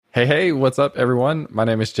Hey, what's up, everyone? My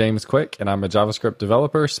name is James Quick, and I'm a JavaScript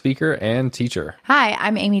developer, speaker, and teacher. Hi,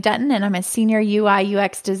 I'm Amy Dutton, and I'm a senior UI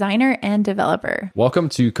UX designer and developer. Welcome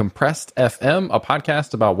to Compressed FM, a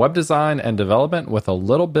podcast about web design and development with a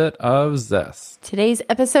little bit of zest. Today's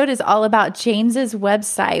episode is all about James's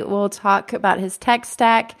website. We'll talk about his tech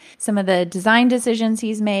stack, some of the design decisions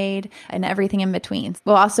he's made, and everything in between.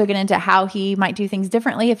 We'll also get into how he might do things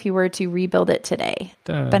differently if he were to rebuild it today.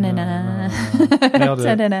 Nailed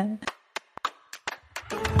it.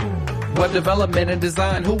 Web development and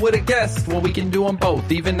design, who would have guessed? Well, we can do them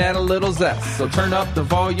both, even add a little zest. So turn up the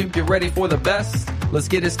volume, get ready for the best. Let's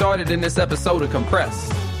get it started in this episode of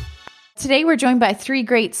Compressed. Today, we're joined by three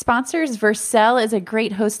great sponsors. Vercel is a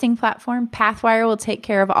great hosting platform. Pathwire will take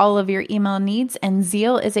care of all of your email needs. And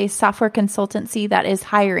Zeal is a software consultancy that is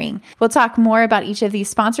hiring. We'll talk more about each of these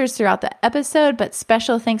sponsors throughout the episode, but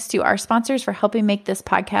special thanks to our sponsors for helping make this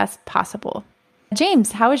podcast possible.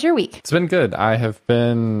 James, how was your week? It's been good. I have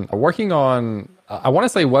been working on, I want to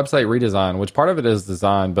say website redesign, which part of it is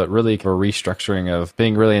design, but really a restructuring of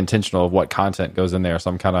being really intentional of what content goes in there. So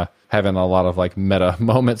I'm kind of having a lot of like meta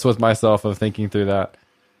moments with myself of thinking through that.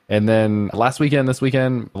 And then last weekend, this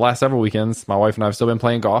weekend, the last several weekends, my wife and I have still been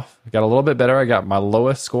playing golf. I got a little bit better. I got my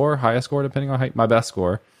lowest score, highest score, depending on my best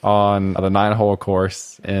score on the 9-hole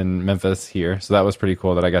course in Memphis here. So that was pretty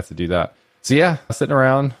cool that I got to do that. So yeah, sitting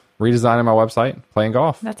around, redesigning my website, playing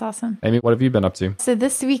golf. That's awesome. Amy, what have you been up to? So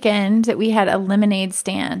this weekend, we had a lemonade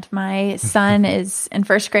stand. My son is in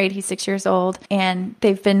first grade. He's 6 years old, and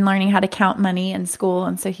they've been learning how to count money in school.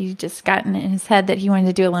 And so he just got in his head that he wanted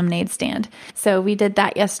to do a lemonade stand. So we did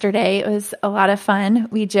that yesterday. It was a lot of fun.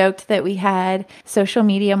 We joked that we had social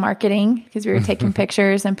media marketing because we were taking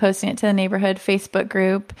pictures and posting it to the neighborhood Facebook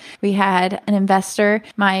group. We had an investor.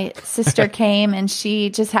 My sister came, and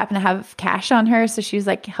she just happened to have cash on her. So she was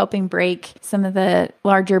like helping break some of the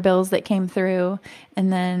larger bills that came through.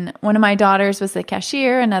 And then one of my daughters was the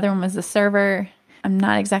cashier. Another one was the server. I'm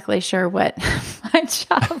not exactly sure what my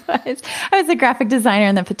job was. I was a graphic designer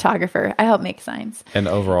and the photographer. I helped make signs. An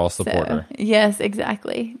overall supporter. So, yes,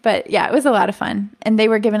 exactly. But yeah, it was a lot of fun. And they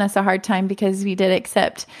were giving us a hard time because we did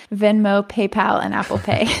accept Venmo, PayPal, and Apple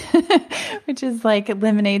Pay, which is like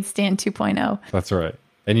Lemonade Stand 2.0. That's right.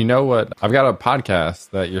 And you know what? I've got a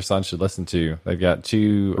podcast that your son should listen to. They've got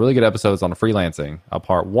 2 really good episodes on freelancing, a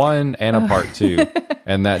part 1 and a part 2.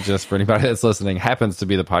 And that, just for anybody that's listening, happens to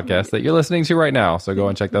be the podcast that you're listening to right now. So go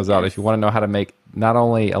and check those out if you want to know how to make not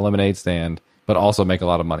only a lemonade stand, but also make a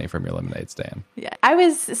lot of money from your lemonade stand. Yeah, I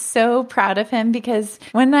was so proud of him because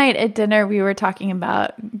one night at dinner, we were talking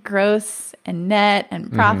about gross and net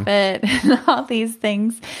and profit and all these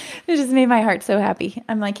things. It just made my heart so happy.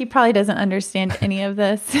 I'm like, he probably doesn't understand any of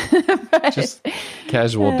this. But, just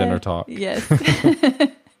casual dinner talk. Yes.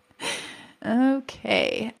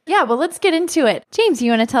 Okay. Yeah, well, let's get into it. James, you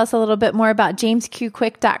want to tell us a little bit more about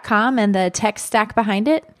jamesqquick.com and the tech stack behind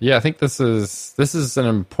it? Yeah, I think this is an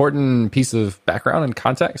important piece of background and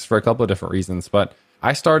context for a couple of different reasons. But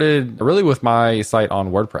I started really with my site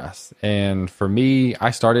on WordPress. And for me, I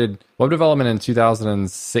started web development in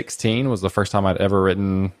 2016 was the first time I'd ever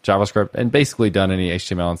written JavaScript and basically done any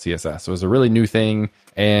HTML and CSS. It was a really new thing.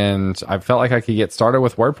 And I felt like I could get started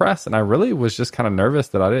with WordPress. And I really was just kind of nervous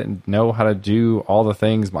that I didn't know how to do all the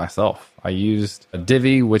things myself. I used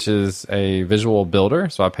Divi, which is a visual builder.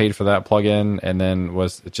 So I paid for that plugin and then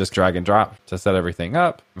was just drag and drop to set everything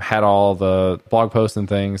up. Had all the blog posts and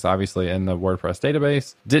things, obviously, in the WordPress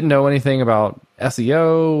database. Didn't know anything about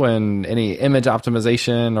SEO and any image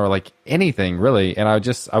optimization or like anything really. And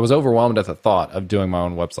I was overwhelmed at the thought of doing my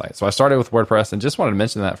own website. So I started with WordPress and just wanted to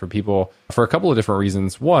mention that for people for a couple of different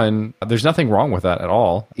reasons. One, there's nothing wrong with that at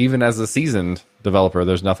all. Even as a seasoned developer,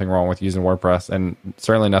 there's nothing wrong with using WordPress and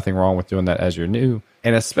certainly nothing wrong with doing that as you're new.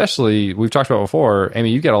 And especially, we've talked about before, Amy,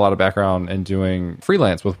 you get a lot of background in doing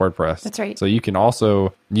freelance with WordPress. That's right. So you can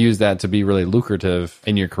also use that to be really lucrative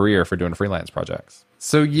in your career for doing freelance projects.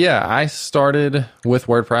 So yeah, I started with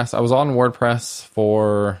WordPress. I was on WordPress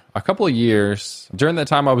for a couple of years. During that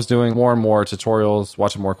time, I was doing more and more tutorials,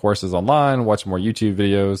 watching more courses online, watching more YouTube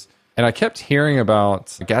videos. And I kept hearing about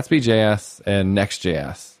Gatsby.js and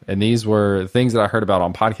Next.js. And these were things that I heard about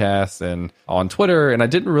on podcasts and on Twitter. And I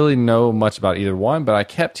didn't really know much about either one, but I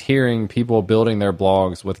kept hearing people building their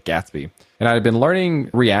blogs with Gatsby. And I had been learning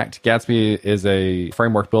React. Gatsby is a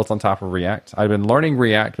framework built on top of React. I'd been learning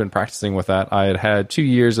React, been practicing with that. I had had 2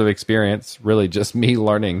 years of experience, really just me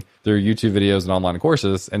learning through YouTube videos and online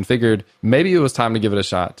courses, and figured maybe it was time to give it a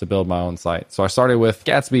shot to build my own site. So I started with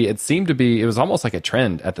Gatsby. It was almost like a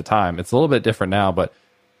trend at the time. It's a little bit different now, but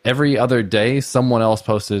every other day, someone else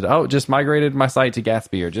posted, oh, just migrated my site to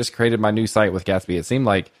Gatsby or just created my new site with Gatsby. It seemed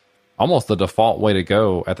like almost the default way to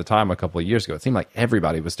go at the time a couple of years ago. It seemed like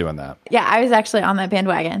everybody was doing that. Yeah, I was actually on that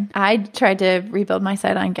bandwagon. I tried to rebuild my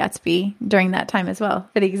site on Gatsby during that time as well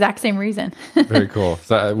for the exact same reason. Very cool.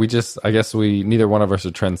 So I guess neither one of us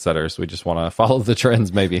are trendsetters. We just want to follow the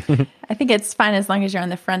trends maybe. I think it's fine as long as you're on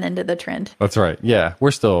the front end of the trend. That's right. Yeah, we're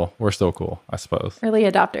still cool, I suppose. Early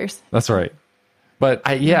adopters. That's right. But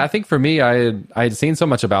I think for me, I had seen so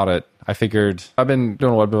much about it. I figured I've been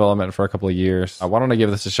doing web development for a couple of years. Why don't I give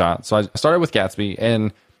this a shot? So I started with Gatsby,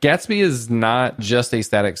 and Gatsby is not just a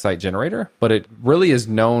static site generator, but it really is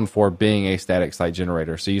known for being a static site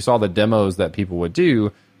generator. So you saw the demos that people would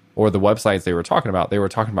do, or the websites they were talking about. They were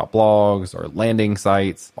talking about blogs or landing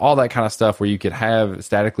sites, all that kind of stuff where you could have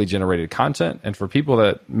statically generated content. And for people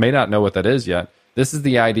that may not know what that is yet, this is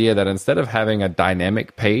the idea that instead of having a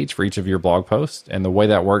dynamic page for each of your blog posts, and the way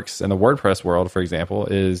that works in the WordPress world, for example,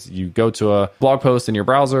 is you go to a blog post in your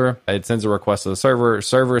browser, it sends a request to the server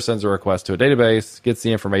sends a request to a database, gets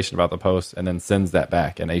the information about the post, and then sends that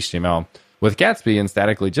back in HTML. With Gatsby and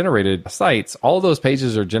statically generated sites, all of those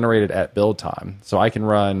pages are generated at build time. So I can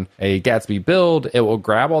run a Gatsby build. It will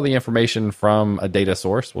grab all the information from a data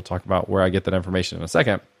source. We'll talk about where I get that information in a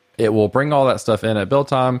second. It will bring all that stuff in at build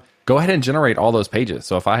time, go ahead and generate all those pages.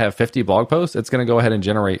 So if I have 50 blog posts, it's going to go ahead and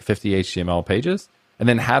generate 50 HTML pages and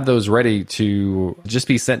then have those ready to just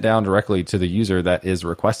be sent down directly to the user that is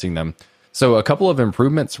requesting them. So a couple of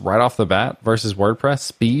improvements right off the bat versus WordPress.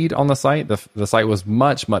 Speed on the site. The site was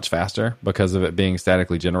much, much faster because of it being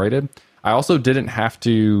statically generated. I also didn't have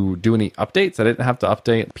to do any updates. I didn't have to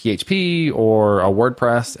update PHP or a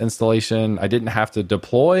WordPress installation. I didn't have to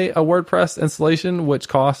deploy a WordPress installation, which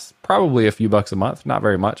costs probably a few bucks a month. Not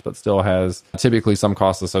very much, but still has typically some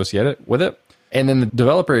costs associated with it. And then the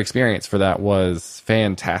developer experience for that was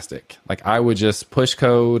fantastic. Like I would just push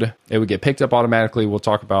code. It would get picked up automatically. We'll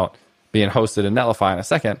talk about being hosted in Netlify in a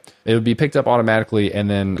second. It would be picked up automatically and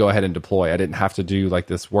then go ahead and deploy. I didn't have to do like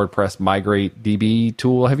this WordPress migrate DB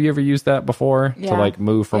tool. Have you ever used that before to like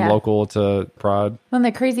move from local to prod? Well,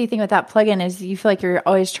 the crazy thing with that plugin is you feel like you're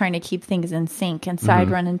always trying to keep things in sync. And so I'd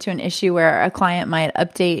run into an issue where a client might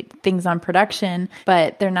update things on production,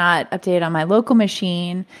 but they're not updated on my local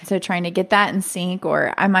machine. So trying to get that in sync,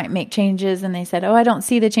 or I might make changes and they said, oh, I don't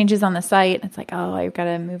see the changes on the site. It's like, oh, I've got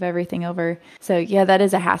to move everything over. So yeah, that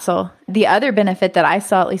is a hassle. The other benefit that I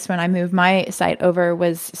saw, at least when I moved my site over,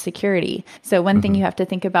 was security. So one thing you have to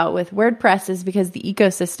think about with WordPress is because the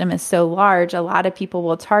ecosystem is so large, a lot of people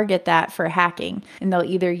will target that for hacking. And they'll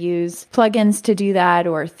either use plugins to do that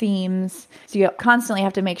or themes. So you constantly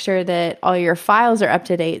have to make sure that all your files are up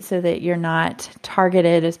to date so that you're not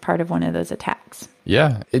targeted as part of one of those attacks.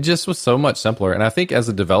 Yeah, it just was so much simpler. And I think as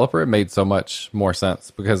a developer, it made so much more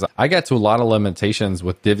sense because I got to a lot of limitations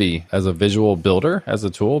with Divi as a visual builder, as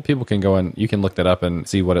a tool. People can go and you can look that up and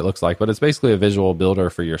see what it looks like, but it's basically a visual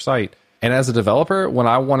builder for your site. And as a developer, when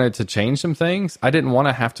I wanted to change some things, I didn't want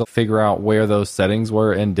to have to figure out where those settings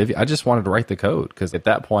were in Divi. I just wanted to write the code because at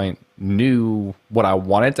that point, knew what I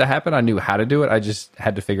wanted to happen. I knew how to do it. I just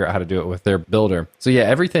had to figure out how to do it with their builder. So yeah,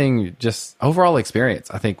 everything, just overall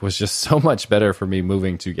experience, I think was just so much better for me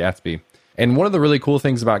moving to Gatsby. And one of the really cool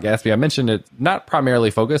things about Gatsby, I mentioned it, not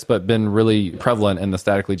primarily focused, but been really prevalent in the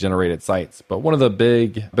statically generated sites. But one of the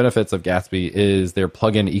big benefits of Gatsby is their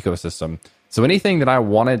plugin ecosystem. So anything that I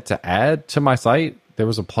wanted to add to my site, there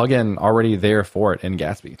was a plugin already there for it in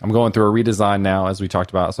Gatsby. I'm going through a redesign now, as we talked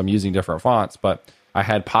about, so I'm using different fonts, but I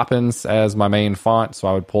had Poppins as my main font, so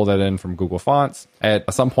I would pull that in from Google Fonts.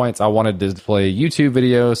 At some points, I wanted to display YouTube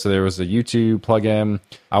videos, so there was a YouTube plugin.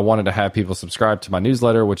 I wanted to have people subscribe to my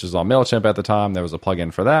newsletter, which is on MailChimp at the time. There was a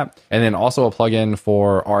plugin for that. And then also a plugin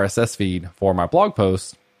for RSS feed for my blog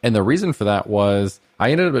posts. And the reason for that was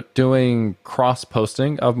I ended up doing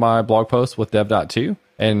cross-posting of my blog posts with dev.to.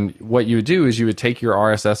 And what you would do is you would take your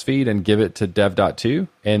RSS feed and give it to dev.to,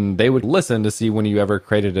 and they would listen to see when you ever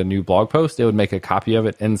created a new blog post. They would make a copy of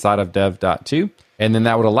it inside of dev.to. And then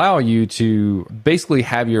that would allow you to basically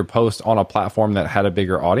have your post on a platform that had a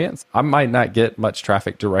bigger audience. I might not get much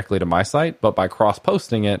traffic directly to my site, but by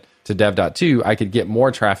cross-posting it to dev.to, I could get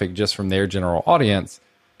more traffic just from their general audience.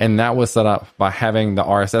 And that was set up by having the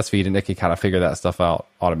RSS feed, and it could kind of figure that stuff out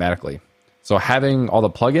automatically. So having all the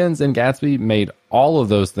plugins in Gatsby made all of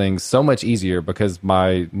those things so much easier because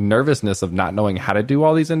my nervousness of not knowing how to do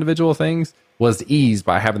all these individual things was eased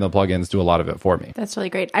by having the plugins do a lot of it for me. That's really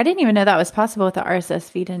great. I didn't even know that was possible with the RSS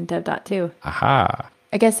feed in dev.to. Aha.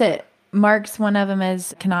 I guess it marks one of them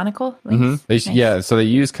as canonical links. Yeah, so they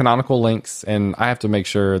use canonical links, and I have to make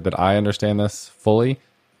sure that I understand this fully.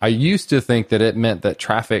 I used to think that it meant that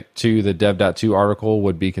traffic to the dev.to article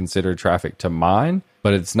would be considered traffic to mine,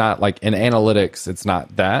 but it's not. Like in analytics, it's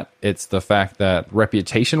not that. It's the fact that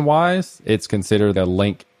reputation wise, it's considered a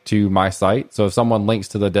link to my site. So if someone links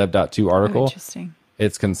to the dev.to article,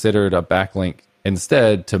 it's considered a backlink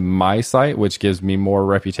instead to my site, which gives me more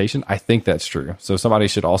reputation. I think that's true. So somebody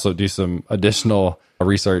should also do some additional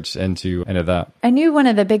research into that. I knew one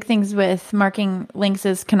of the big things with marking links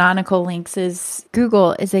as canonical links is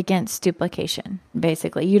Google is against duplication.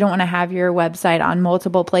 Basically, you don't want to have your website on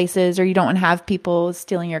multiple places, or you don't want to have people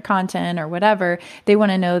stealing your content or whatever. They want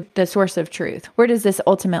to know the source of truth. Where does this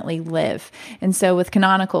ultimately live? And so with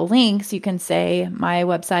canonical links, you can say my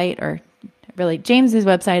website, or really James's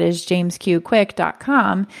website is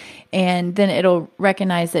jamesqquick.com, and then it'll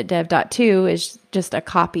recognize that dev.to is just a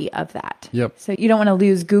copy of that. Yep. So you don't want to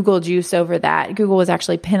lose Google juice over that. Google was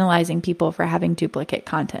actually penalizing people for having duplicate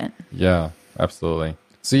content. Yeah, absolutely.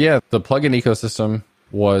 So yeah, the plugin ecosystem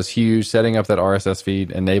was huge. Setting up that RSS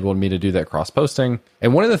feed enabled me to do that cross-posting.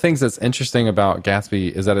 And one of the things that's interesting about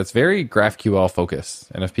Gatsby is that it's very GraphQL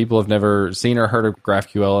focused. And if people have never seen or heard of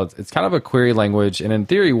GraphQL, it's kind of a query language. And in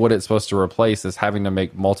theory, what it's supposed to replace is having to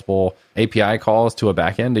make multiple API calls to a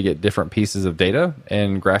backend to get different pieces of data.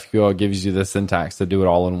 And GraphQL gives you the syntax to do it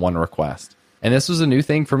all in one request. And this was a new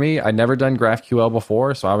thing for me. I'd never done GraphQL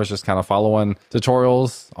before, so I was just kind of following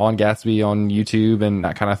tutorials on Gatsby on YouTube and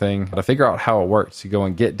that kind of thing to figure out how it works to go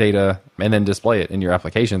and get data and then display it in your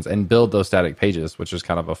applications and build those static pages, which is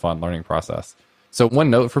kind of a fun learning process. So one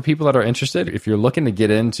note for people that are interested, if you're looking to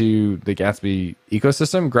get into the Gatsby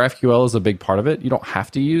ecosystem, GraphQL is a big part of it. You don't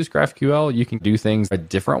have to use GraphQL. You can do things a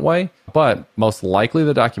different way, but most likely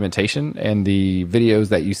the documentation and the videos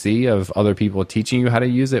that you see of other people teaching you how to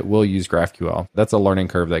use it will use GraphQL. That's a learning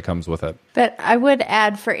curve that comes with it. But I would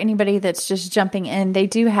add, for anybody that's just jumping in, they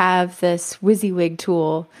do have this WYSIWYG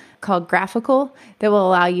tool called Graphical that will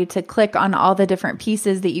allow you to click on all the different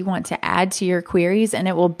pieces that you want to add to your queries, and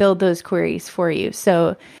it will build those queries for you.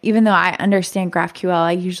 So even though I understand GraphQL,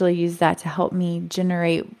 I usually use that to help me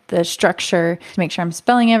generate the structure to make sure I'm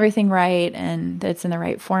spelling everything right and that it's in the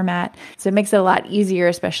right format. So it makes it a lot easier,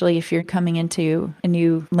 especially if you're coming into a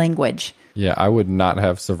new language. Yeah, I would not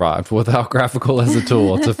have survived without Graphical as a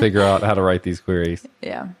tool to figure out how to write these queries.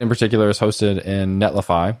 Yeah. In particular, it's hosted in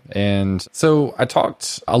Netlify. And so I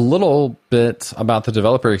talked a little bit about the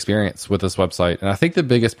developer experience with this website. And I think the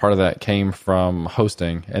biggest part of that came from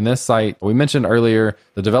hosting. And this site, we mentioned earlier,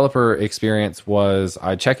 the developer experience was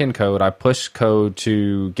I check in code, I push code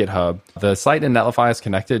to GitHub. The site in Netlify is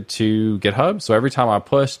connected to GitHub. So every time I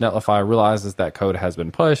push, Netlify realizes that code has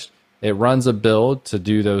been pushed. It runs a build to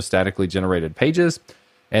do those statically generated pages,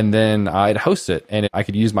 and then I'd host it. And I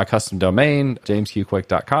could use my custom domain,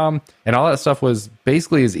 jamesqquick.com, and all that stuff was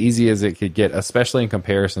basically as easy as it could get, especially in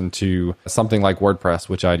comparison to something like WordPress,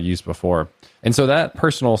 which I'd used before. And so that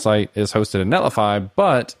personal site is hosted in Netlify,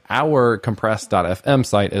 but our compressed.fm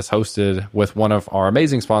site is hosted with one of our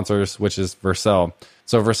amazing sponsors, which is Vercel.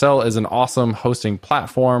 So Vercel is an awesome hosting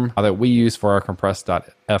platform that we use for our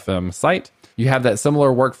compressed.fm site. You have that similar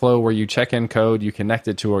workflow where you check in code, you connect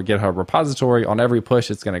it to a GitHub repository. On every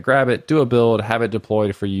push, it's going to grab it, do a build, have it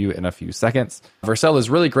deployed for you in a few seconds. Vercel is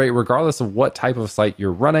really great regardless of what type of site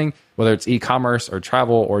you're running, whether it's e-commerce or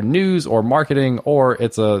travel or news or marketing, or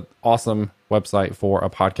it's an awesome website for a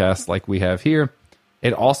podcast like we have here.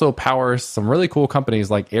 It also powers some really cool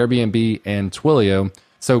companies like Airbnb and Twilio.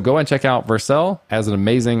 So go and check out Vercel as an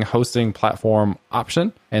amazing hosting platform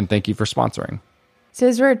option. And thank you for sponsoring. So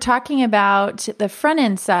as we're talking about the front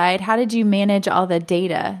end side, how did you manage all the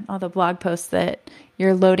data, all the blog posts that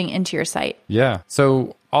you're loading into your site? Yeah.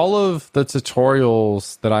 So all of the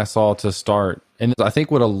tutorials that I saw to start, and I think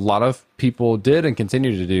what a lot of people did and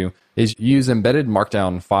continue to do, is use embedded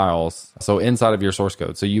markdown files. So inside of your source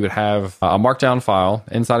code. So you would have a markdown file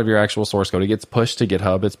inside of your actual source code. It gets pushed to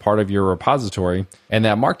GitHub. It's part of your repository. And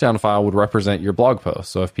that markdown file would represent your blog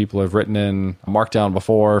post. So if people have written in markdown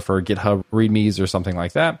before for GitHub READMEs or something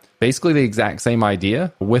like that, basically the exact same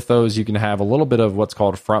idea. With those, you can have a little bit of what's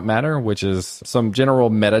called front matter, which is some general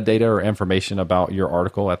metadata or information about your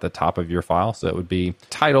article at the top of your file. So it would be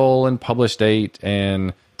title and publish date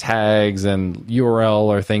and tags and URL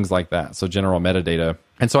or things like that. So general metadata.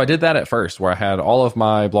 And so I did that at first, where I had all of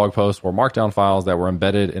my blog posts were markdown files that were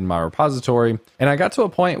embedded in my repository. And I got to a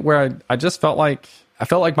point where I just felt like I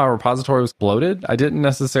felt like my repository was bloated. I didn't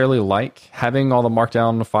necessarily like having all the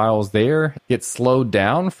markdown files there. It slowed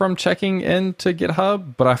down from checking into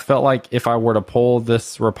GitHub, but I felt like if I were to pull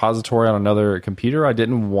this repository on another computer, I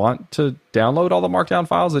didn't want to download all the markdown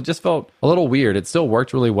files. It just felt a little weird. It still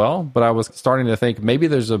worked really well, but I was starting to think maybe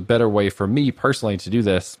there's a better way for me personally to do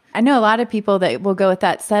this. I know a lot of people that will go with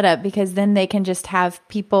that setup because then they can just have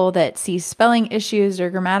people that see spelling issues or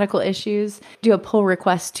grammatical issues do a pull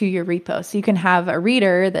request to your repo. So you can have a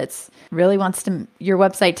reader that's really wants your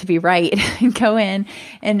website to be right and go in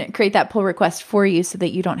and create that pull request for you so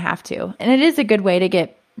that you don't have to. And it is a good way to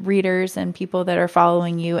get readers and people that are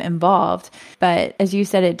following you involved. But as you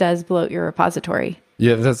said, it does bloat your repository.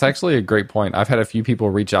 Yeah, that's actually a great point. I've had a few people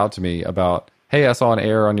reach out to me about, hey, I saw an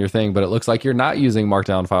error on your thing, but it looks like you're not using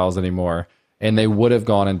markdown files anymore. And they would have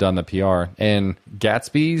gone and done the PR. And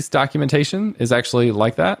Gatsby's documentation is actually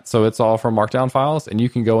like that. So it's all from markdown files, and you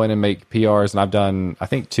can go in and make PRs. And I've done, I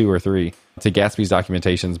think, 2 or 3 to Gatsby's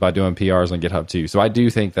documentations by doing PRs on GitHub too. So I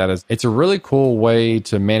do think that it's a really cool way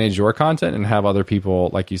to manage your content and have other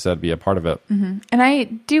people, like you said, be a part of it. Mm-hmm. And I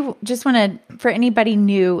do just want to, for anybody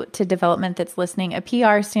new to development that's listening, a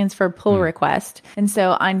PR stands for pull request. And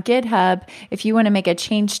so on GitHub, if you want to make a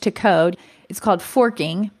change to code, it's called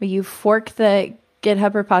forking, but you fork the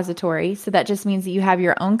GitHub repository. So that just means that you have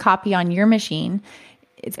your own copy on your machine.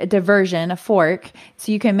 It's a diversion, a fork.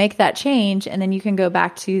 So you can make that change, and then you can go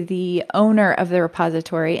back to the owner of the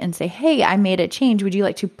repository and say, hey, I made a change. Would you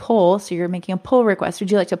like to pull? So you're making a pull request.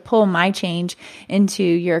 Would you like to pull my change into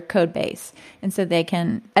your code base? And so they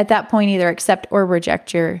can, at that point, either accept or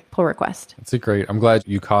reject your pull request. That's great. I'm glad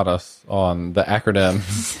you caught us on the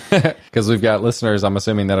acronyms because we've got listeners, I'm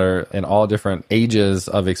assuming, that are in all different ages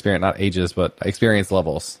of experience, not ages, but experience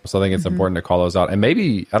levels. So I think it's important to call those out. And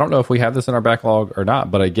maybe, I don't know if we have this in our backlog or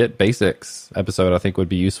not, but a Git Basics episode I think would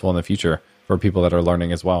be useful in the future for people that are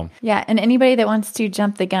learning as well. Yeah. And anybody that wants to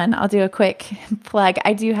jump the gun, I'll do a quick plug.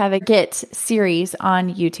 I do have a Git series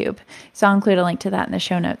on YouTube. So I'll include a link to that in the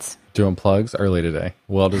show notes. Doing plugs early today.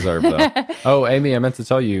 Well deserved, though. Oh, Amy, I meant to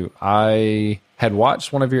tell you, I had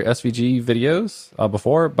watched one of your SVG videos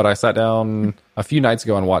before, but I sat down a few nights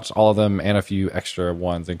ago and watched all of them and a few extra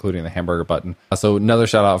ones, including the hamburger button. So another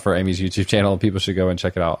shout out for Amy's YouTube channel. People should go and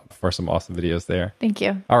check it out for some awesome videos there. Thank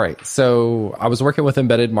you. All right. So I was working with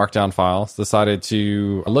embedded markdown files, decided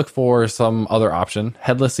to look for some other option.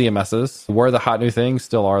 Headless CMSs were the hot new thing,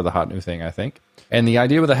 still are the hot new thing, I think. And the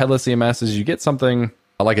idea with a headless CMS is you get something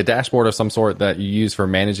like a dashboard of some sort that you use for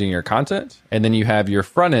managing your content. And then you have your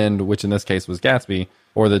front end, which in this case was Gatsby,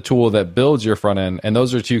 or the tool that builds your front end. And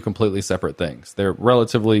those are two completely separate things. They're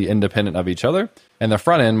relatively independent of each other. And the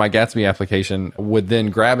front end, my Gatsby application, would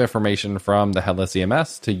then grab information from the headless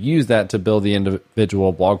CMS to use that to build the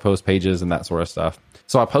individual blog post pages and that sort of stuff.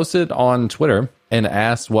 So I posted on Twitter and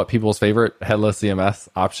asked what people's favorite headless CMS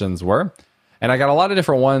options were. And I got a lot of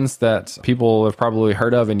different ones that people have probably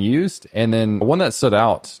heard of and used. And then one that stood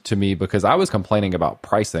out to me because I was complaining about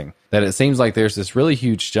pricing, that it seems like there's this really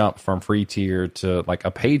huge jump from free tier to like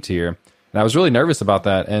a paid tier. And I was really nervous about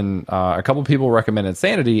that. And a couple people recommended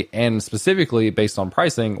Sanity, and specifically based on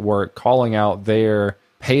pricing, were calling out their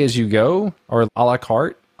pay-as-you-go or a la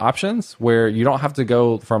carte options where you don't have to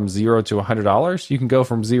go from $0 to $100. You can go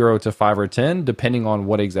from 0 to 5 or 10, depending on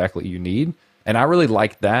what exactly you need. And I really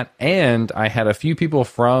liked that. And I had a few people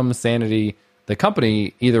from Sanity, the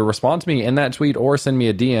company, either respond to me in that tweet or send me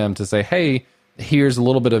a DM to say, hey, here's a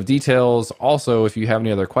little bit of details. Also, if you have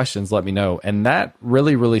any other questions, let me know. And that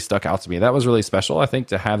really, really stuck out to me. That was really special, I think,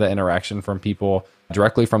 to have that interaction from people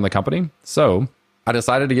directly from the company. So I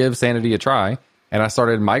decided to give Sanity a try. And I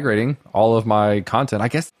started migrating all of my content. I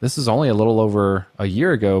guess this is only a little over a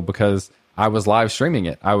year ago because I was live streaming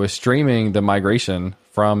it. I was streaming the migration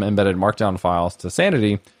from embedded markdown files to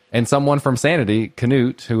Sanity. And someone from Sanity,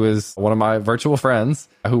 Canute, who is one of my virtual friends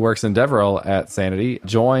who works in DevRel at Sanity,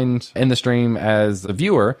 joined in the stream as a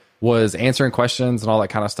viewer, was answering questions and all that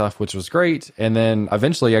kind of stuff, which was great. And then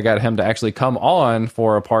eventually I got him to actually come on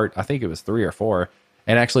for a part, I think it was 3 or 4,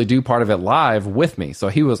 and actually do part of it live with me. So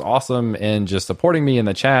he was awesome in just supporting me in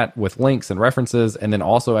the chat with links and references, and then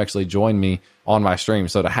also actually join me on my stream.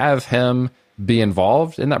 So to have him be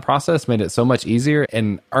involved in that process made it so much easier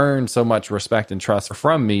and earned so much respect and trust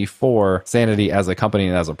from me for Sanity as a company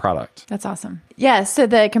and as a product. That's awesome. Yeah. So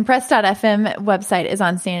the compressed.fm website is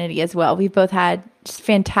on Sanity as well. We've both had just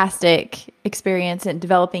fantastic experience in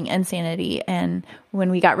developing Insanity. And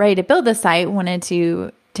when we got ready to build the site, wanted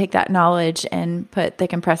to take that knowledge and put the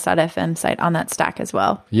compressed.fm site on that stack as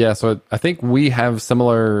well. Yeah, so I think we have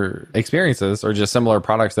similar experiences or just similar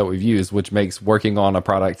products that we've used, which makes working on a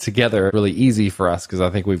product together really easy for us because I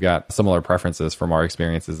think we've got similar preferences from our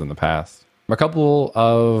experiences in the past. A couple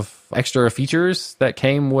of extra features that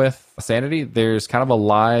came with Sanity. There's kind of a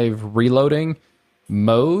live reloading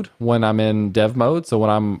mode when I'm in dev mode. So when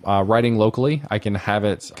I'm writing locally, I can have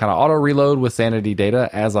it kind of auto reload with Sanity data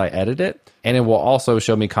as I edit it. And it will also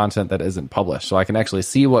show me content that isn't published. So I can actually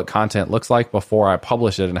see what content looks like before I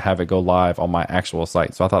publish it and have it go live on my actual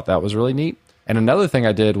site. So I thought that was really neat. And another thing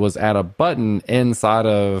I did was add a button inside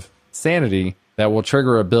of Sanity that will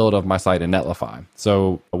trigger a build of my site in Netlify.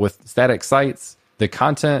 So with static sites, the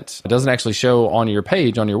content doesn't actually show on your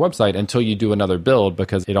page, on your website, until you do another build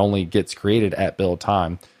because it only gets created at build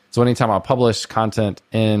time. So anytime I publish content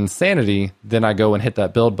in Sanity, then I go and hit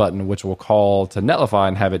that build button, which will call to Netlify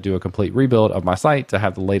and have it do a complete rebuild of my site to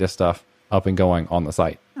have the latest stuff up and going on the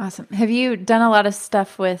site. Awesome. Have you done a lot of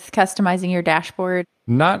stuff with customizing your dashboard?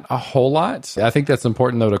 Not a whole lot. I think that's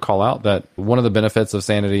important, though, to call out that one of the benefits of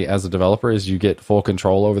Sanity as a developer is you get full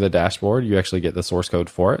control over the dashboard. You actually get the source code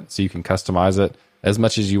for it, so you can customize it as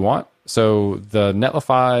much as you want. So the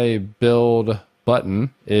Netlify build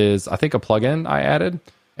button is, I think, a plugin I added.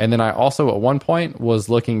 And then I also, at one point, was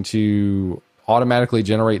looking to automatically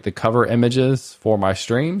generate the cover images for my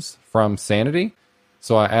streams from Sanity.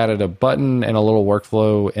 So I added a button and a little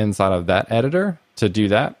workflow inside of that editor to do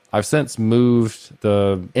that. I've since moved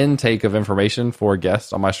the intake of information for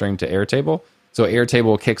guests on my stream to Airtable. So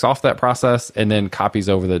Airtable kicks off that process and then copies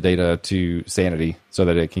over the data to Sanity so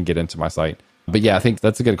that it can get into my site. But yeah, I think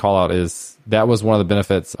that's a good call out. Is that was one of the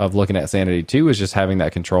benefits of looking at Sanity too, is just having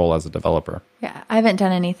that control as a developer. Yeah, I haven't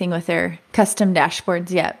done anything with their custom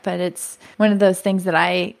dashboards yet, but it's one of those things that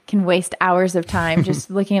I can waste hours of time just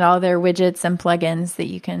looking at all their widgets and plugins that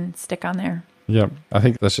you can stick on there. Yeah, I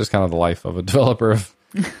think that's just kind of the life of a developer of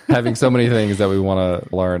having so many things that we want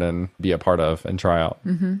to learn and be a part of and try out.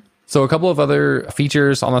 Mm-hmm. So a couple of other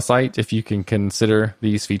features on the site, if you can consider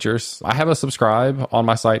these features. I have a subscribe on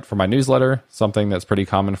my site for my newsletter, something that's pretty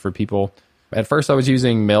common for people. At first, I was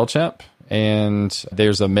using MailChimp, and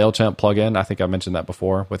there's a MailChimp plugin. I think I mentioned that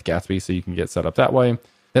before with Gatsby, so you can get set up that way.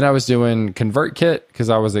 Then I was doing ConvertKit because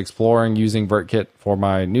I was exploring using ConvertKit for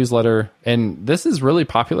my newsletter. And this is really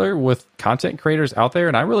popular with content creators out there,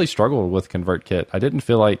 and I really struggled with ConvertKit. I didn't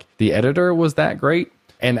feel like the editor was that great.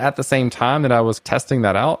 And at the same time that I was testing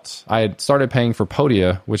that out, I had started paying for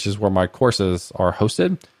Podia, which is where my courses are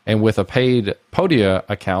hosted. And with a paid Podia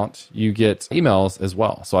account, you get emails as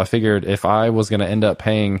well. So I figured if I was going to end up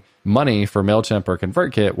paying money for MailChimp or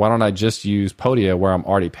ConvertKit, why don't I just use Podia where I'm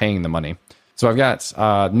already paying the money? So I've got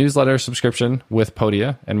a newsletter subscription with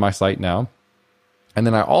Podia in my site now. And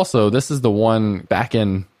then I also, this is the one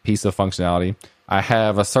backend piece of functionality, I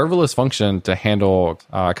have a serverless function to handle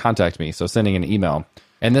contact me, so sending an email.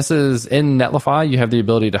 And this is in Netlify. You have the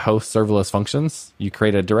ability to host serverless functions. You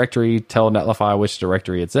create a directory, tell Netlify which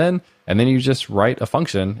directory it's in, and then you just write a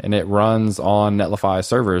function and it runs on Netlify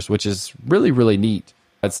servers, which is really, really neat.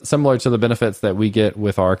 It's similar to the benefits that we get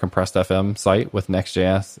with our compressed FM site with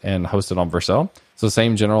Next.js and hosted on Vercel. So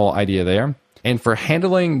same general idea there. And for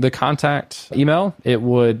handling the contact email, it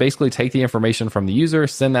would basically take the information from the user,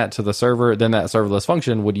 send that to the server, then that serverless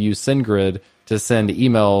function would use SendGrid to send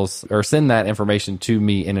emails or send that information to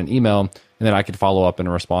me in an email, and then I could follow up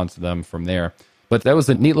and respond to them from there. But that was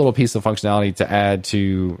a neat little piece of functionality to add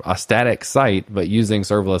to a static site, but using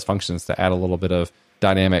serverless functions to add a little bit of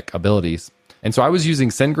dynamic abilities. And so I was using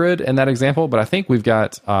SendGrid in that example, but I think we've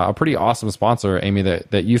got a pretty awesome sponsor, Amy,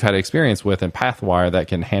 that you've had experience with in Pathwire that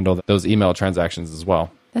can handle those email transactions as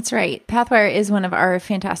well. That's right. Pathwire is one of our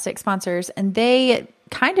fantastic sponsors, and they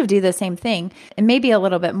kind of do the same thing and maybe a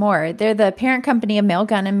little bit more. They're the parent company of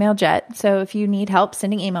Mailgun and Mailjet. So if you need help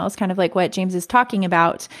sending emails, kind of like what James is talking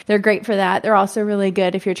about, they're great for that. They're also really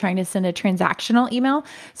good if you're trying to send a transactional email.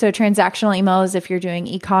 So a transactional email is if you're doing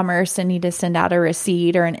e-commerce and need to send out a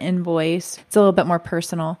receipt or an invoice. It's a little bit more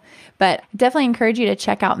personal, but I definitely encourage you to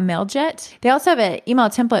check out Mailjet. They also have an email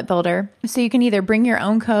template builder. So you can either bring your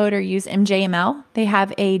own code or use MJML. They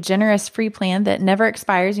have a generous free plan that never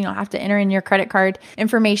expires. You don't have to enter in your credit card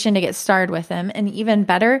information to get started with them. And even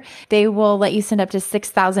better, they will let you send up to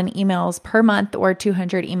 6,000 emails per month or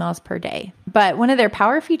 200 emails per day. But one of their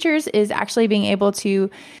power features is actually being able to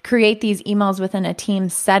create these emails within a team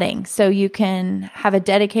setting. So you can have a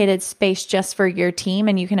dedicated space just for your team,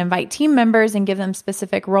 and you can invite team members and give them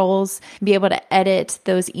specific roles, be able to edit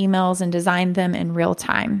those emails and design them in real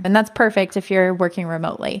time. And that's perfect if you're working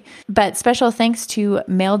remotely. But special thanks to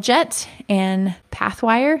Mailjet and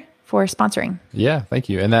Pathwire for sponsoring. Yeah, thank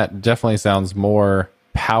you. And that definitely sounds more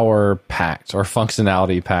power packed or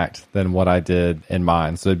functionality packed than what I did in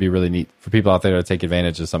mine. So it'd be really neat for people out there to take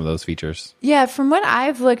advantage of some of those features. Yeah, from what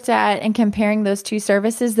I've looked at and comparing those two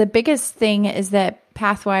services, the biggest thing is that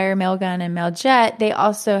Pathwire, Mailgun, and Mailjet, they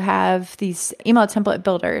also have these email template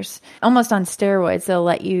builders, almost on steroids. They'll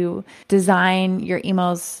let you design your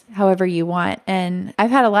emails however you want. And I've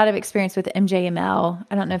had a lot of experience with MJML.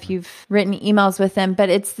 I don't know if you've written emails with them, but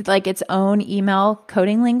it's like its own email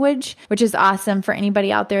coding language, which is awesome for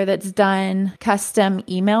anybody out there that's done custom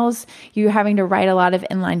emails. You're having to write a lot of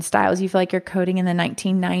inline styles. You feel like you're coding in the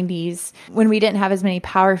 1990s when we didn't have as many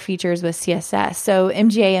power features with CSS. So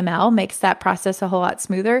MJML makes that process a whole lot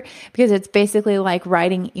smoother because it's basically like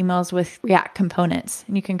writing emails with React components.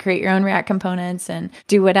 And you can create your own React components and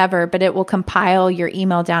do whatever, but it will compile your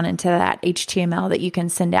email down into that HTML that you can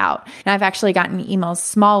send out. And I've actually gotten emails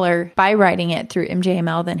smaller by writing it through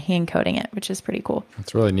MJML than hand coding it, which is pretty cool.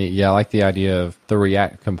 It's really neat. Yeah, I like the idea of the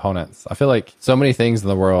React components. I feel like so many things in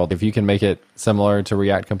the world, if you can make it similar to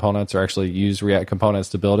React components or actually use React components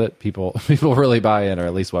to build it, people really buy in, or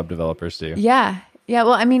at least web developers do. Yeah. Yeah,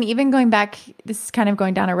 well, I mean, even going back, this is kind of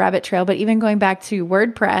going down a rabbit trail, but even going back to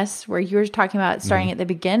WordPress, where you were talking about starting at the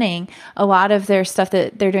beginning, a lot of their stuff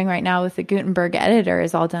that they're doing right now with the Gutenberg editor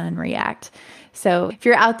is all done in React. So if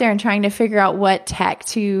you're out there and trying to figure out what tech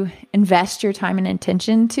to invest your time and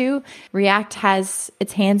attention to, React has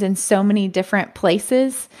its hands in so many different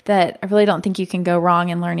places that I really don't think you can go wrong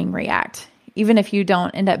in learning React. Even if you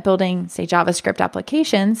don't end up building, say, JavaScript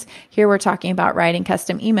applications, here we're talking about writing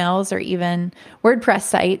custom emails or even WordPress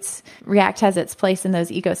sites. React has its place in those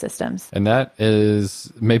ecosystems. And that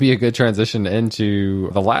is maybe a good transition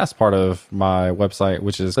into the last part of my website,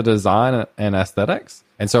 which is the design and aesthetics.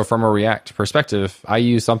 And so from a React perspective, I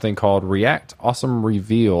use something called React Awesome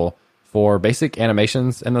Reveal for basic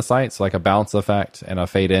animations in the site, so like a bounce effect and a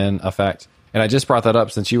fade in effect. And I just brought that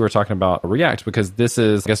up since you were talking about React, because this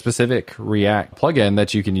is a specific React plugin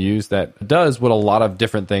that you can use that does what a lot of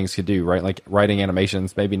different things could do, right? Like writing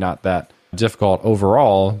animations, maybe not that difficult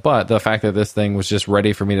overall, but the fact that this thing was just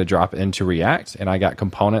ready for me to drop into React and I got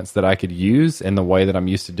components that I could use in the way that I'm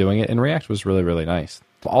used to doing it in React was really, really nice.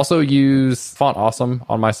 I also use Font Awesome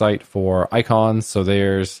on my site for icons. So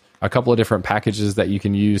there's a couple of different packages that you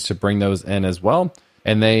can use to bring those in as well.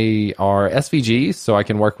 And they are SVGs, so I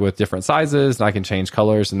can work with different sizes and I can change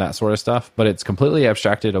colors and that sort of stuff. But it's completely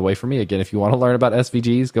abstracted away from me. Again, if you want to learn about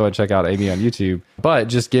SVGs, go and check out Amy on YouTube. But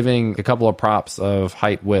just giving a couple of props of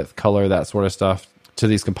height, width, color, that sort of stuff to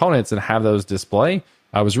these components and have those display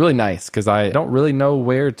was really nice, because I don't really know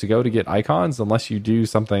where to go to get icons unless you do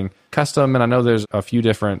something custom. And I know there's a few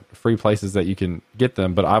different free places that you can get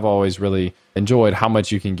them, but I've always really enjoyed how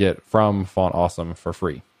much you can get from Font Awesome for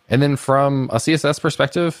free. And then from a CSS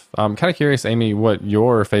perspective, I'm kind of curious, Amy, what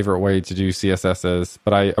your favorite way to do CSS is.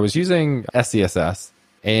 But I was using SCSS,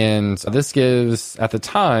 and this gives, at the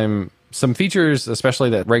time, some features, especially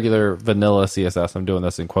that regular vanilla CSS, I'm doing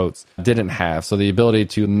this in quotes, didn't have. So the ability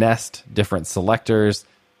to nest different selectors,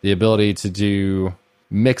 the ability to do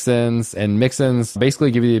mix-ins, and mix-ins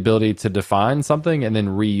basically give you the ability to define something and then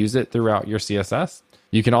reuse it throughout your CSS.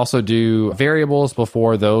 You can also do variables.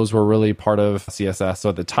 Before, those were really part of CSS. So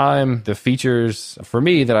at the time, the features for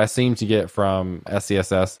me that I seemed to get from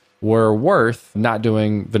SCSS were worth not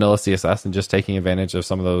doing vanilla CSS and just taking advantage of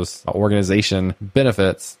some of those organization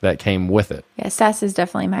benefits that came with it. Yeah, Sass is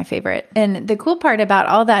definitely my favorite. And the cool part about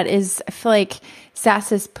all that is I feel like Sass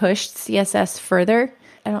has pushed CSS further.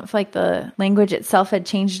 I don't feel like the language itself had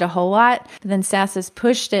changed a whole lot, but then Sass has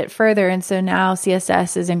pushed it further. And so now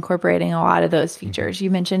CSS is incorporating a lot of those features.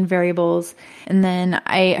 You mentioned variables. And then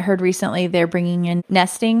I heard recently they're bringing in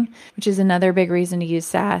nesting, which is another big reason to use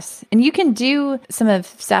Sass. And you can do some of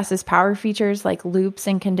Sass's power features like loops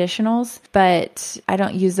and conditionals, but I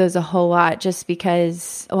don't use those a whole lot just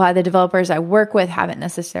because a lot of the developers I work with haven't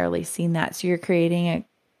necessarily seen that. So you're creating a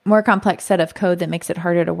more complex set of code that makes it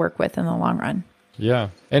harder to work with in the long run. Yeah.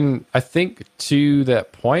 And I think to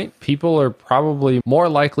that point, people are probably more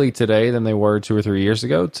likely today than they were 2 or 3 years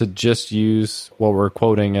ago to just use what we're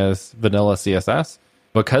quoting as vanilla CSS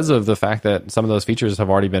because of the fact that some of those features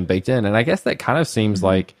have already been baked in. And I guess that kind of seems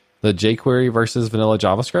like the jQuery versus vanilla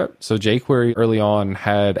JavaScript. So jQuery early on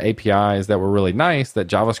had APIs that were really nice that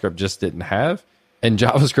JavaScript just didn't have. And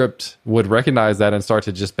JavaScript would recognize that and start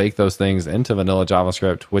to just bake those things into vanilla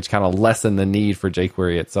JavaScript, which kind of lessened the need for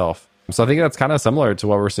jQuery itself. So I think that's kind of similar to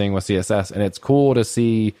what we're seeing with CSS. And it's cool to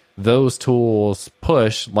see those tools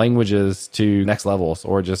push languages to next levels,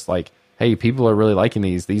 or just like, hey, people are really liking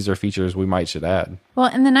these. These are features we should add. Well,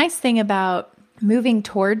 and the nice thing about moving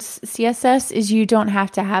towards CSS is you don't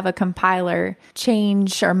have to have a compiler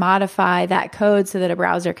change or modify that code so that a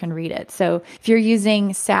browser can read it. So if you're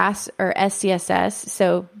using Sass or SCSS,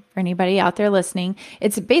 so for anybody out there listening,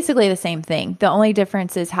 it's basically the same thing. The only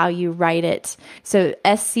difference is how you write it. So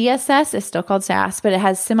SCSS is still called Sass, but it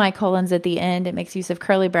has semicolons at the end. It makes use of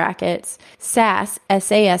curly brackets. Sass,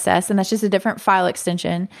 SASS, and that's just a different file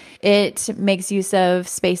extension. It makes use of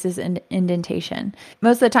spaces and indentation.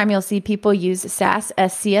 Most of the time you'll see people use Sass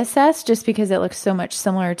SCSS just because it looks so much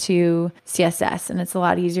similar to CSS and it's a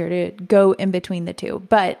lot easier to go in between the two.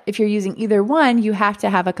 But if you're using either one, you have to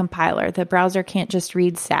have a compiler. The browser can't just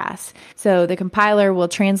read Sass. So the compiler will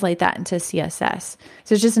translate that into CSS.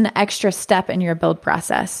 So it's just an extra step in your build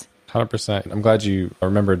process. 100%. I'm glad you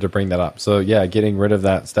remembered to bring that up. So yeah, getting rid of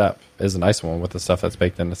that step is a nice one with the stuff that's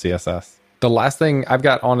baked into CSS. The last thing I've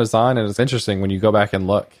got on design, and it's interesting when you go back and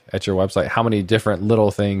look at your website, how many different little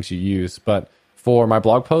things you use. But for my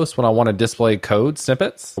blog post, when I want to display code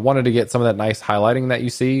snippets, I wanted to get some of that nice highlighting that you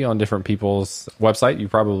see on different people's website. You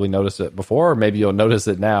probably noticed it before, or maybe you'll notice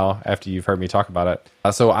it now after you've heard me talk about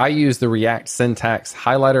it. So I use the React Syntax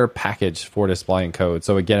Highlighter package for displaying code.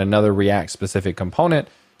 So again, another React specific component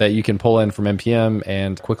that you can pull in from NPM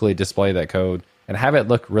and quickly display that code and have it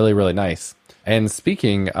look really, really nice. And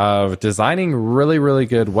speaking of designing really, really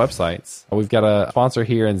good websites, we've got a sponsor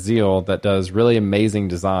here in Zeal that does really amazing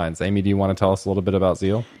designs. Amy, do you want to tell us a little bit about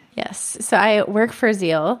Zeal? Yes. So I work for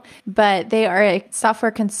Zeal, but they are a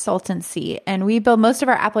software consultancy and we build most of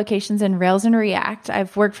our applications in Rails and React.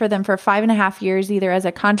 I've worked for them for 5.5 years, either as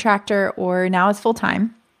a contractor or now as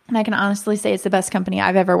full-time. And I can honestly say it's the best company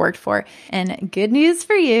I've ever worked for. And good news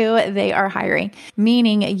for you, they are hiring,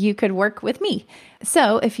 meaning you could work with me.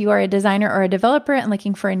 So if you are a designer or a developer and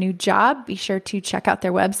looking for a new job, be sure to check out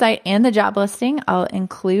their website and the job listing. I'll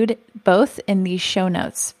include both in the show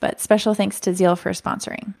notes, but special thanks to Zeal for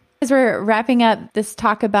sponsoring. As we're wrapping up this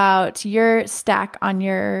talk about your stack on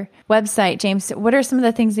your website, James, what are some of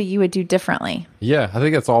the things that you would do differently? Yeah, I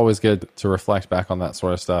think it's always good to reflect back on that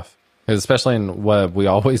sort of stuff. Especially in web, we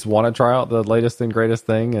always want to try out the latest and greatest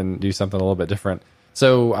thing and do something a little bit different.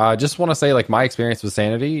 So I just want to say, like, my experience with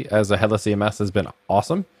Sanity as a headless CMS has been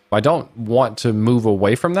awesome. I don't want to move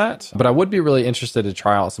away from that, but I would be really interested to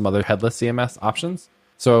try out some other headless CMS options.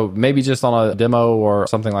 So maybe just on a demo or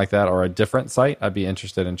something like that, or a different site, I'd be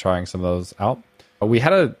interested in trying some of those out. We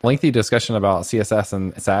had a lengthy discussion about CSS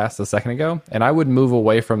and Sass a second ago, and I would move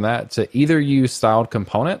away from that to either use styled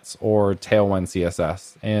components or Tailwind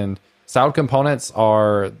CSS. And styled components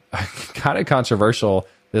are kind of controversial,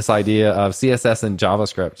 this idea of CSS and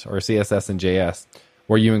JavaScript or CSS and JS,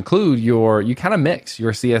 where you include you kind of mix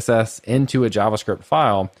your CSS into a JavaScript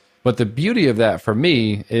file. But the beauty of that for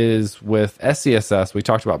me is with SCSS, we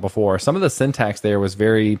talked about before, some of the syntax there was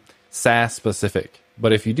very Sass specific.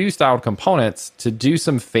 But if you do styled components to do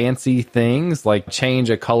some fancy things like change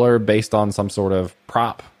a color based on some sort of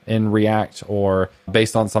prop in React or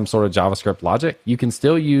based on some sort of JavaScript logic, you can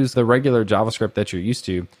still use the regular JavaScript that you're used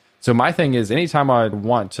to. So my thing is, anytime I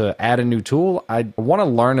want to add a new tool, I want to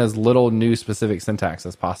learn as little new specific syntax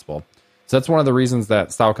as possible. So that's one of the reasons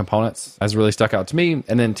that style components has really stuck out to me.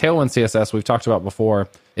 And then Tailwind CSS, we've talked about before,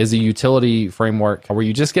 is a utility framework where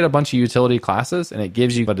you just get a bunch of utility classes and it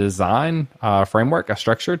gives you a design framework, a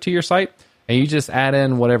structure to your site. And you just add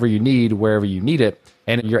in whatever you need, wherever you need it.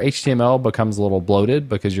 And your HTML becomes a little bloated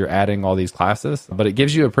because you're adding all these classes, but it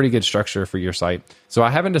gives you a pretty good structure for your site. So I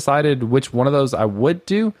haven't decided which one of those I would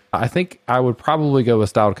do. I think I would probably go with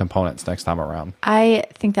styled components next time around. I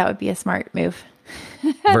think that would be a smart move.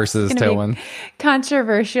 Versus Tailwind.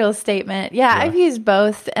 Controversial statement. Yeah, I've used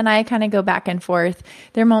both and I kind of go back and forth.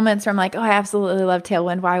 There are moments where I'm like, oh, I absolutely love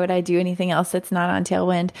Tailwind. Why would I do anything else that's not on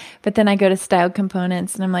Tailwind? But then I go to styled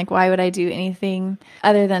components and I'm like, why would I do anything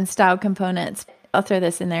other than styled components? I'll throw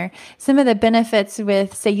this in there. Some of the benefits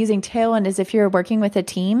with, say, using Tailwind is if you're working with a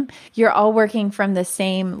team, you're all working from the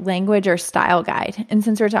same language or style guide. And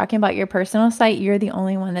since we're talking about your personal site, you're the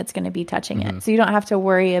only one that's going to be touching it. So you don't have to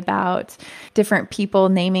worry about different people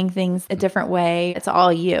naming things a different way. It's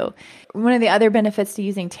all you. One of the other benefits to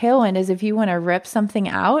using Tailwind is if you want to rip something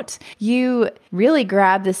out, you really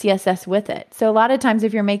grab the CSS with it. So a lot of times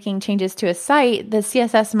if you're making changes to a site, the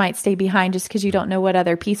CSS might stay behind just because you don't know what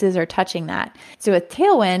other pieces are touching that. So with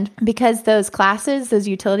Tailwind, because those classes, those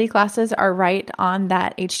utility classes are right on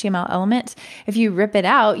that HTML element, if you rip it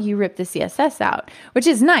out, you rip the CSS out, which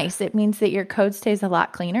is nice. It means that your code stays a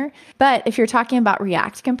lot cleaner. But if you're talking about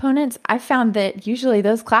React components, I found that usually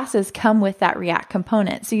those classes come with that React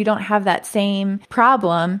component. So you don't have that same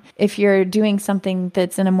problem if you're doing something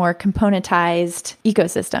that's in a more componentized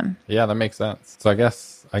ecosystem. Yeah, that makes sense. So I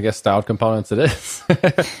guess I guess, styled components it is.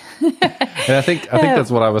 And I think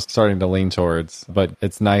that's what I was starting to lean towards. But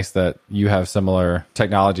it's nice that you have similar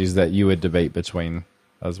technologies that you would debate between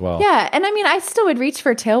as well. Yeah. And I mean, I still would reach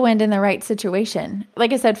for Tailwind in the right situation.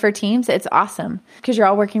 Like I said, for teams, it's awesome because you're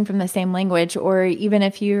all working from the same language, or even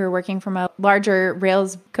if you're working from a larger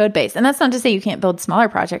Rails code base. And that's not to say you can't build smaller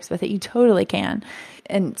projects with it. You totally can.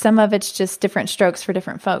 And some of it's just different strokes for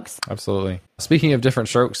different folks. Absolutely. Speaking of different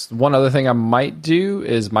strokes, one other thing I might do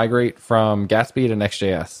is migrate from Gatsby to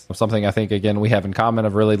Next.js. Something I think, again, we have in common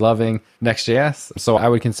of really loving Next.js. So I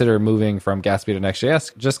would consider moving from Gatsby to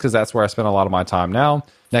Next.js just because that's where I spend a lot of my time now.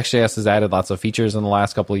 Next.js has added lots of features in the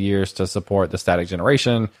last couple of years to support the static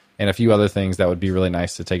generation and a few other things that would be really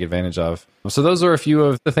nice to take advantage of. So those are a few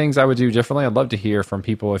of the things I would do differently. I'd love to hear from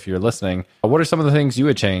people if you're listening. What are some of the things you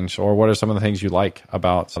would change, or what are some of the things you like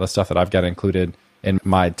about the stuff that I've got included in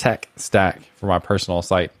my tech stack for my personal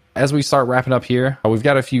site? As we start wrapping up here, we've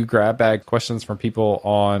got a few grab bag questions from people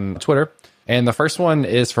on Twitter. And the first one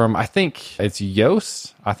is from, I think it's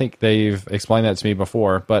Yoast. I think they've explained that to me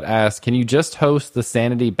before, but asks, can you just host the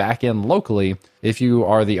Sanity backend locally if you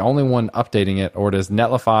are the only one updating it, or does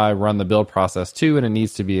Netlify run the build process too and it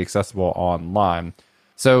needs to be accessible online?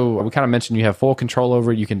 So we kind of mentioned you have full control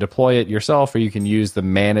over it. You can deploy it yourself, or you can use the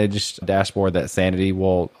managed dashboard that Sanity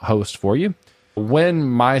will host for you. When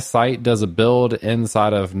my site does a build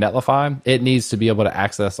inside of Netlify, it needs to be able to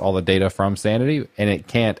access all the data from Sanity, and it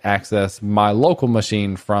can't access my local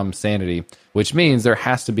machine from Sanity, which means there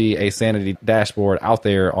has to be a Sanity dashboard out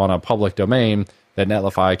there on a public domain that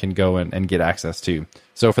Netlify can go in and get access to.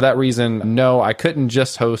 So for that reason, no, I couldn't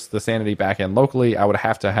just host the Sanity backend locally. I would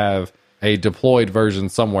have to have a deployed version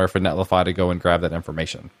somewhere for Netlify to go and grab that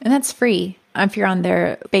information. And that's free if you're on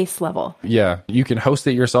their base level. Yeah, you can host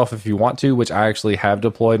it yourself if you want to, which I actually have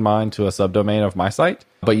deployed mine to a subdomain of my site,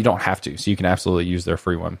 but you don't have to. So you can absolutely use their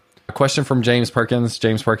free one. A question from James Perkins.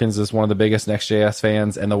 James Perkins is one of the biggest Next.js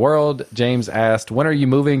fans in the world. James asked, when are you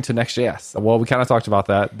moving to Next.js? Well, we kind of talked about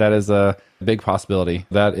that. That is a big possibility.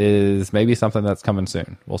 That is maybe something that's coming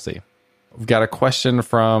soon. We'll see. We've got a question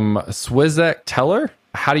from Swizek Teller.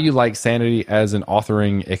 How do you like Sanity as an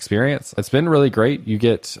authoring experience? It's been really great. You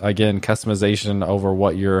get, again, customization over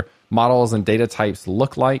what your models and data types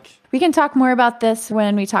look like. We can talk more about this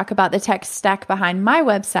when we talk about the tech stack behind my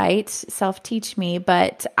website, Self Teach Me,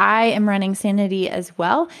 but I am running Sanity as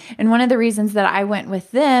well. And one of the reasons that I went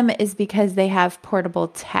with them is because they have portable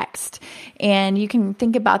text. And you can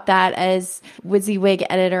think about that as WYSIWYG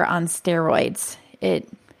editor on steroids. It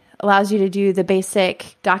allows you to do the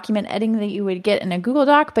basic document editing that you would get in a Google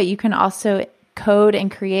Doc, but you can also code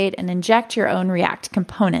and create and inject your own React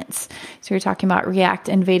components. So you're talking about React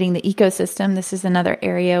invading the ecosystem. This is another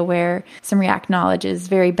area where some React knowledge is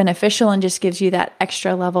very beneficial and just gives you that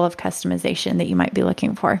extra level of customization that you might be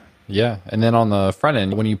looking for. Yeah. And then on the front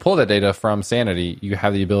end, when you pull that data from Sanity, you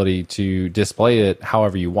have the ability to display it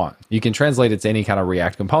however you want. You can translate it to any kind of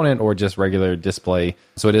React component or just regular display.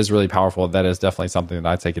 So it is really powerful. That is definitely something that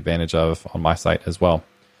I take advantage of on my site as well.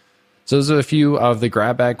 So those are a few of the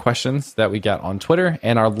grab bag questions that we got on Twitter.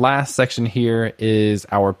 And our last section here is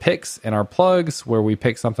our picks and our plugs, where we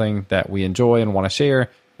pick something that we enjoy and want to share.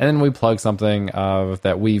 And then we plug something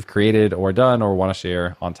that we've created or done or want to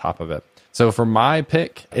share on top of it. So for my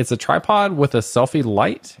pick, it's a tripod with a selfie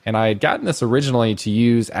light. And I had gotten this originally to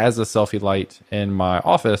use as a selfie light in my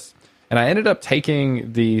office. And I ended up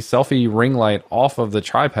taking the selfie ring light off of the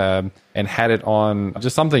tripod and had it on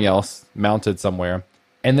just something else mounted somewhere.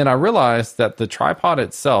 And then I realized that the tripod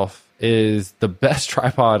itself is the best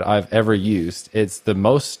tripod I've ever used. It's the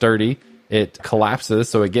most sturdy. It collapses,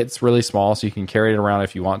 so it gets really small, so you can carry it around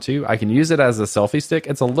if you want to. I can use it as a selfie stick.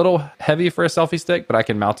 It's a little heavy for a selfie stick, but I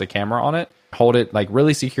can mount a camera on it, hold it like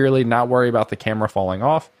really securely, not worry about the camera falling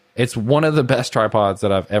off. It's one of the best tripods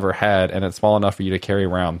that I've ever had, and it's small enough for you to carry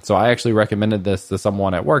around. So I actually recommended this to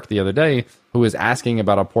someone at work the other day who was asking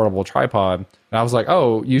about a portable tripod. And I was like,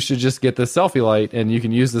 oh, you should just get this selfie light, and you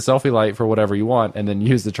can use the selfie light for whatever you want, and then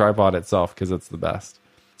use the tripod itself because it's the best.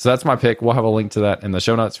 So that's my pick. We'll have a link to that in the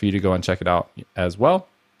show notes for you to go and check it out as well.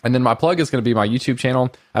 And then my plug is going to be my YouTube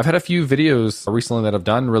channel. I've had a few videos recently that have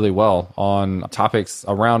done really well on topics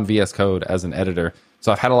around VS Code as an editor.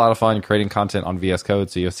 So I've had a lot of fun creating content on VS Code.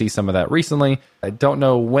 So you'll see some of that recently. I don't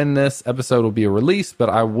know when this episode will be released, but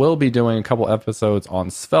I will be doing a couple episodes on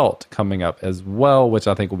Svelte coming up as well, which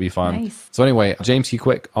I think will be fun. Nice. So anyway, James Q.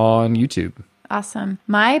 Quick on YouTube. Awesome.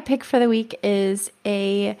 My pick for the week is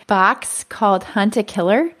a box called Hunt a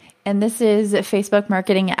Killer. And this is Facebook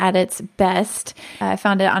marketing at its best. I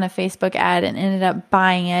found it on a Facebook ad and ended up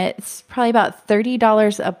buying it. It's probably about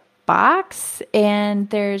 $30 a box, and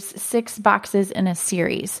there's 6 boxes in a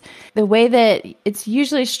series. The way that it's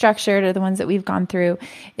usually structured, or the ones that we've gone through,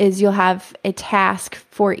 is you'll have a task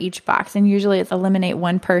for each box. And usually it's eliminate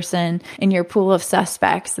one person in your pool of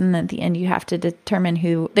suspects. And then at the end, you have to determine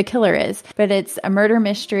who the killer is. But it's a murder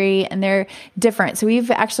mystery, and they're different. So we've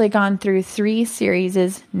actually gone through 3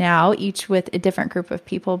 series now, each with a different group of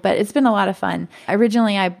people. But it's been a lot of fun.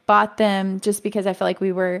 Originally, I bought them just because I felt like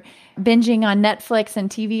we were binging on Netflix and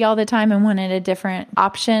TV all the time and wanted a different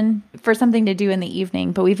option for something to do in the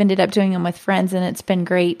evening. But we've ended up doing them with friends, and it's been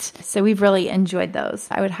great. So we've really enjoyed those.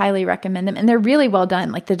 I would highly recommend them. And they're really well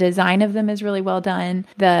done. Like, the design of them is really well done.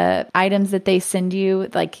 The items that they send you,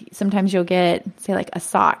 like sometimes you'll get, say, like a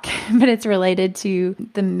sock, but it's related to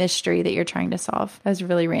the mystery that you're trying to solve. That was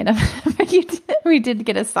really random. But we did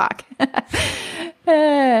get a sock.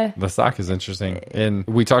 The sock is interesting. And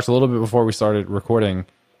we talked a little bit before we started recording.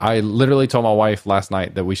 I literally told my wife last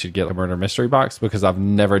night that we should get a murder mystery box because I've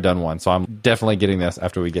never done one. So I'm definitely getting this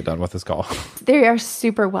after we get done with this call. They are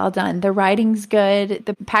super well done. The writing's good.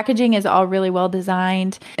 The packaging is all really well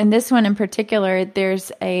designed. And this one in particular,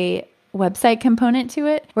 there's a website component to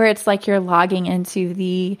it where it's like you're logging into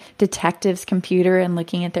the detective's computer and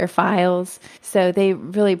looking at their files. So they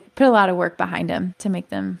really put a lot of work behind them to make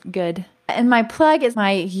them good. And my plug is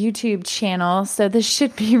my YouTube channel. So this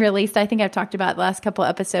should be released. I think I've talked about the last couple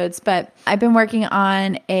episodes, but I've been working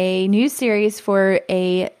on a new series for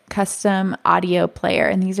a custom audio player.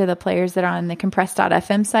 And these are the players that are on the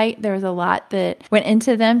compressed.fm site. There was a lot that went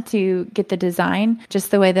into them to get the design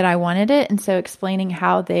just the way that I wanted it. And so explaining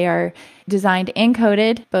how they are designed and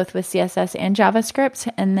coded both with CSS and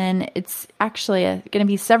JavaScript. And then it's actually going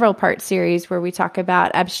to be several part series where we talk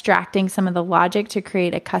about abstracting some of the logic to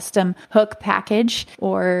create a custom hook package.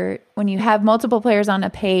 Or when you have multiple players on a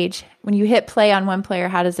page, when you hit play on one player,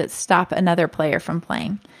 how does it stop another player from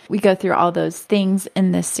playing? We go through all those things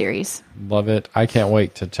in this series. Love it. I can't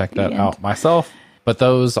wait to check that out myself. But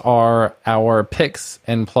those are our picks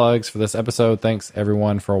and plugs for this episode. Thanks,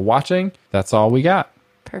 everyone, for watching. That's all we got.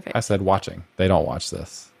 Perfect. I said watching. They don't watch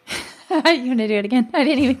this. You want to do it again? I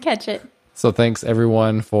didn't even catch it. So thanks,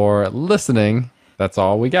 everyone, for listening. That's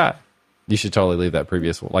all we got. You should totally leave that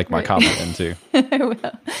previous, like my comment in too. I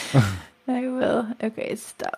will. I will. Okay, stop.